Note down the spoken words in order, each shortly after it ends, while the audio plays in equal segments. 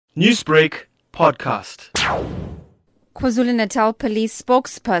Newsbreak podcast. KwaZulu-Natal police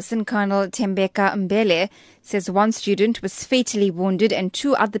spokesperson Colonel Thembeka Mbele says one student was fatally wounded and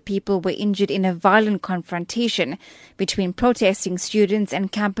two other people were injured in a violent confrontation between protesting students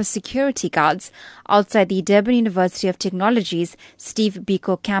and campus security guards outside the Durban University of Technology's Steve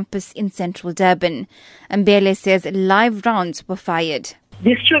Biko campus in central Durban. Mbele says live rounds were fired.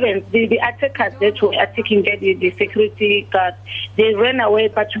 The students, the attackers that were attacking the security guards, they ran away,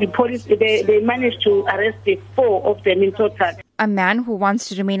 but the police, they managed to arrest 4 of them in total. A man who wants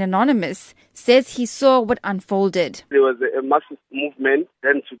to remain anonymous says he saw what unfolded. There was a massive movement,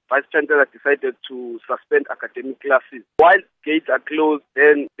 then the Vice Chancellor decided to suspend academic classes. While gates are closed,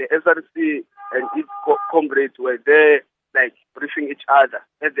 then the SRC and its comrades were there, briefing each other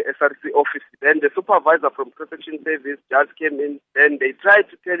at the SRC office. Then the supervisor from protection service just came in. Then they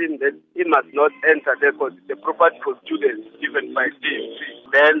tried to tell him that he must not enter there because it's a property for students given by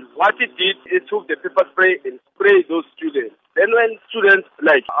DMC. Then what he did, he took the pepper spray and sprayed those students. Then when students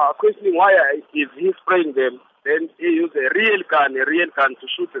are questioning why is he spraying them, then he used a real gun to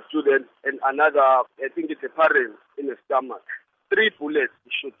shoot a student and another, I think it's a parent, in the stomach. 3 bullets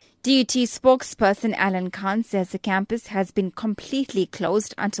he shot. DUT spokesperson Alan Khan says the campus has been completely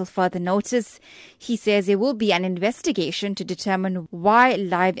closed until further notice. He says there will be an investigation to determine why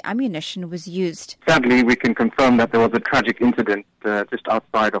live ammunition was used. Sadly, we can confirm that there was a tragic incident just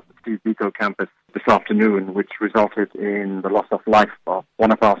outside of the Steve Biko campus this afternoon, which resulted in the loss of life of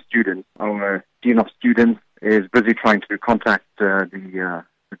one of our students. Our Dean of Students is busy trying to contact the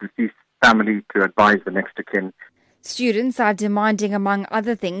deceased family to advise the next of kin. Students are demanding, among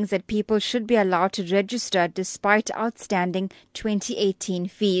other things, that people should be allowed to register despite outstanding 2018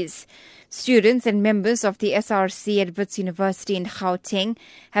 fees. Students and members of the SRC at Wits University in Gauteng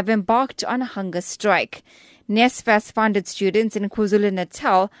have embarked on a hunger strike. NSFAS-funded students in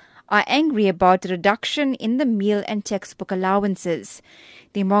KwaZulu-Natal are angry about the reduction in the meal and textbook allowances.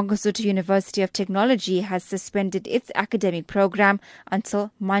 The KwaZulu University of Technology has suspended its academic program until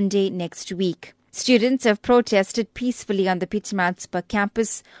Monday next week. Students have protested peacefully on the Pietermaritzburg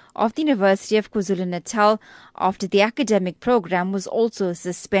campus of the University of KwaZulu-Natal after the academic program was also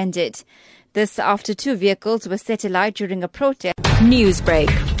suspended. This after 2 vehicles were set alight during a protest. Newsbreak,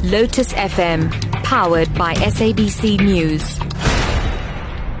 Lotus FM, powered by SABC News.